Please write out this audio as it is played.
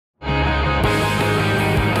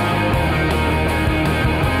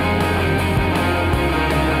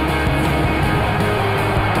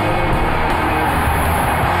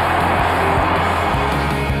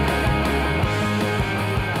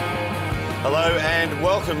Hello and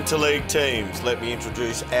welcome to League Teams. Let me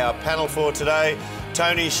introduce our panel for today.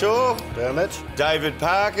 Tony Shaw. Dermot. David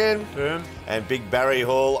Parkin. Derm. And Big Barry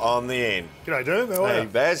Hall on the end. G'day, Derm. How are you? Hey,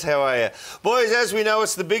 Baz, how are you? Boys, as we know,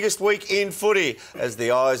 it's the biggest week in footy as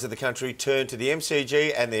the eyes of the country turn to the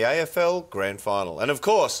MCG and the AFL Grand Final. And, of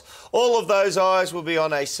course, all of those eyes will be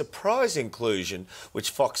on a surprise inclusion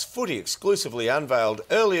which Fox Footy exclusively unveiled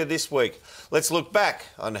earlier this week. Let's look back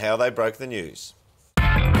on how they broke the news.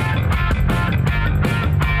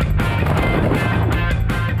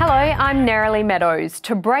 Hello, I'm Nerily Meadows.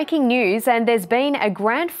 To breaking news, and there's been a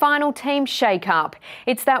grand final team shake-up.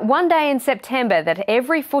 It's that one day in September that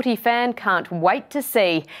every footy fan can't wait to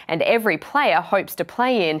see and every player hopes to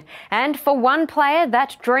play in. And for one player,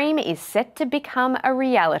 that dream is set to become a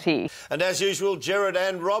reality. And as usual, Gerard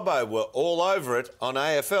and Robbo were all over it on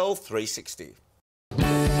AFL 360.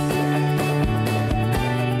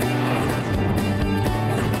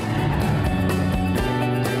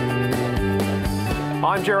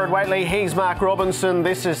 I'm Gerard Whateley, he's Mark Robinson,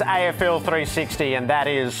 this is AFL 360 and that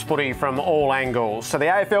is footy from all angles. So the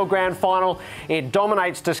AFL Grand Final, it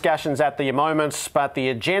dominates discussions at the moments, but the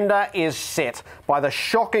agenda is set by the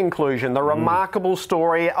shock inclusion, the remarkable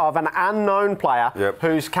story of an unknown player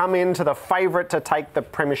who's come into the favourite to take the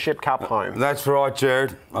Premiership Cup home. That's right,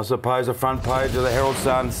 Gerard. I suppose the front page of the Herald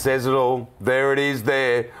Sun says it all. There it is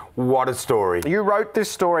there. What a story. You wrote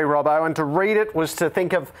this story, Robbo, and to read it was to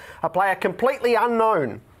think of a player completely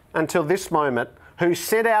unknown until this moment who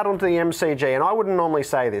set out onto the MCG, and I wouldn't normally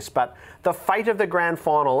say this, but the fate of the grand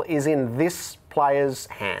final is in this player's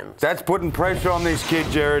hands. That's putting pressure on this kid,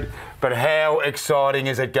 Gerard, but how exciting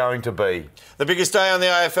is it going to be? The biggest day on the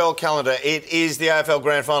AFL calendar, it is the AFL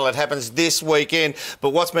Grand Final. It happens this weekend,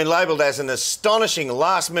 but what's been labelled as an astonishing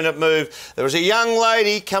last-minute move, there was a young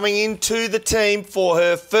lady coming into the team for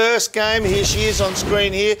her first game. Here she is on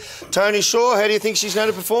screen here. Tony Shaw, how do you think she's going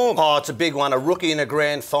to perform? Oh, it's a big one, a rookie in a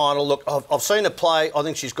grand final. Look, I've seen her play. I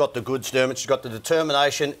think she's got the goods, Dermot. She's got the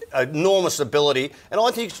determination, enormous ability, and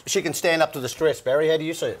I think she can stand up to the stress. Barry, how do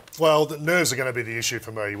you see it? Well, the nerves are going to be the issue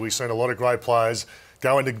for me. We've seen a lot of great players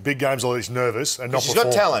go into big games all these nervous and not She's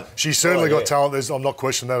perform. got talent. She's certainly got talent. I'm not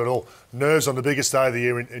questioning that at all. Nerves on the biggest day of the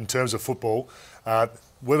year in terms of football.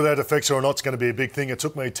 Whether that affects her or not is going to be a big thing. It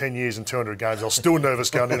took me 10 years and 200 games. I was still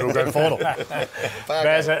nervous going into a grand final.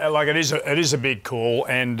 Baz, like it is a big call,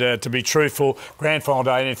 and to be truthful, grand final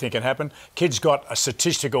day, anything can happen. Kid's got a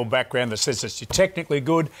statistical background that says that she's technically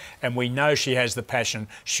good, and we know she has the passion.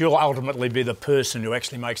 She'll ultimately be the person who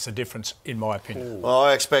actually makes the difference, in my opinion. Well,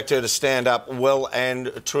 I expect her to stand up well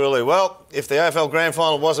and truly. Well, if the AFL Grand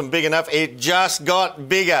Final wasn't big enough, it just got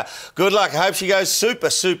bigger. Good luck. I hope she goes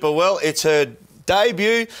super well. It's her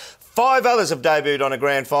debut. 5 others have debuted on a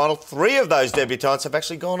grand final. 3 of those debutants have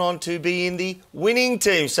actually gone on to be in the winning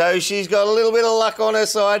team. So she's got a little bit of luck on her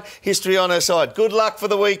side, history on her side. Good luck for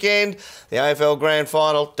the weekend. The AFL Grand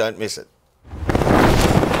Final, don't miss it.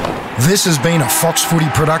 This has been a Fox Footy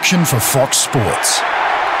production for Fox Sports.